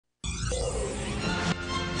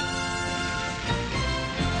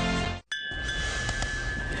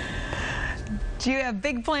Do you have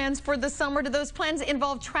big plans for the summer? Do those plans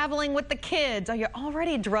involve traveling with the kids? Are you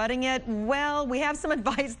already dreading it? Well, we have some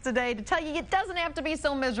advice today to tell you it doesn't have to be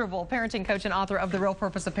so miserable. Parenting coach and author of The Real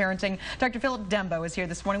Purpose of Parenting, Dr. Philip Dembo is here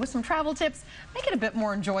this morning with some travel tips. Make it a bit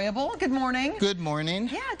more enjoyable. Good morning. Good morning.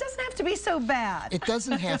 Yeah, it doesn't have to be so bad. It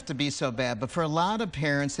doesn't have to be so bad, but for a lot of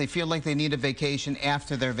parents, they feel like they need a vacation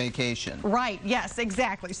after their vacation. Right, yes,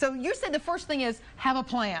 exactly. So you said the first thing is have a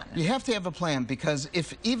plan. You have to have a plan, because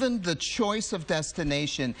if even the choice of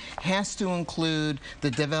destination has to include the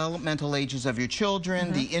developmental ages of your children,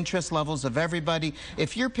 the interest levels of everybody.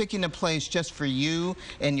 If you're picking a place just for you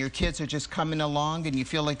and your kids are just coming along and you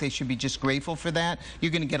feel like they should be just grateful for that,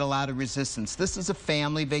 you're going to get a lot of resistance. This is a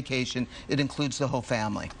family vacation. It includes the whole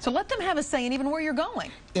family. So let them have a say in even where you're going.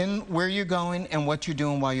 In where you're going and what you're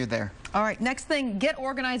doing while you're there. All right, next thing, get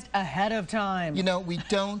organized ahead of time. You know, we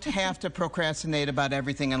don't have to procrastinate about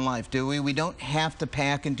everything in life, do we? We don't have to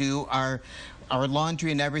pack and do our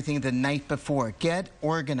laundry and everything the night before. Get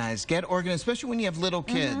organized, especially when you have little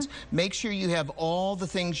kids. Make sure you have all the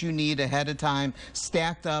things you need ahead of time,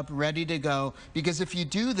 stacked up, ready to go, because if you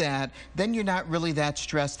do that, then you're not really that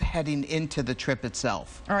stressed heading into the trip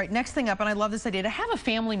itself. All right, next thing up, and I love this idea, to have a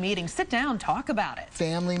family meeting. Sit down, talk about it.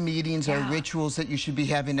 Family meetings are rituals that you should be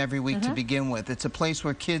having every week to begin with. It's a place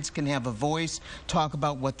where kids can have a voice, talk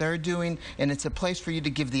about what they're doing, and it's a place for you to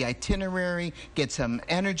give the itinerary, get some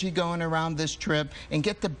energy going around this trip, and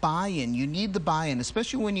get the buy-in. You need the buy-in,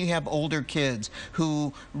 especially when you have older kids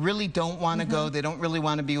who really don't want to go. They don't really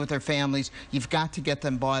want to be with their families. You've got to get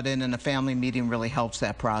them bought in, and a family meeting really helps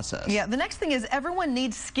that process. Yeah, the next thing is everyone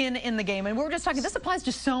needs skin in the game, and we were just talking, this applies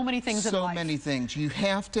to so many things in life. So many things. You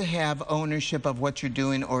have to have ownership of what you're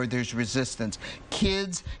doing, or there's resistance.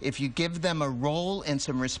 Kids, if you give them a role and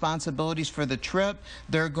some responsibilities for the trip,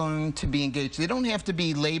 they're going to be engaged. They don't have to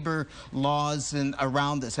be labor laws and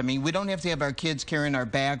around this. I mean, we don't have to have our kids carrying our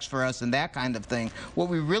bags for us and that kind of thing. What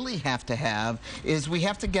we really have to have is we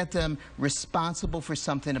have to get them responsible for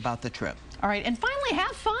something about the trip. All right, and finally,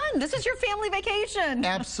 have fun. This is your family vacation.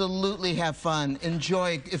 Absolutely have fun.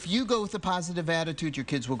 Enjoy. If you go with a positive attitude, your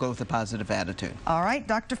kids will go with a positive attitude. All right,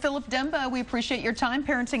 Dr. Philip Dembo, we appreciate your time.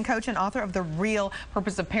 Parenting coach and author of The Real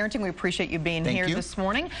Purpose of Parenting. We appreciate you being here this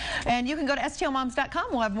morning. And you can go to STLmoms.com.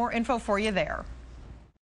 We'll have more info for you there.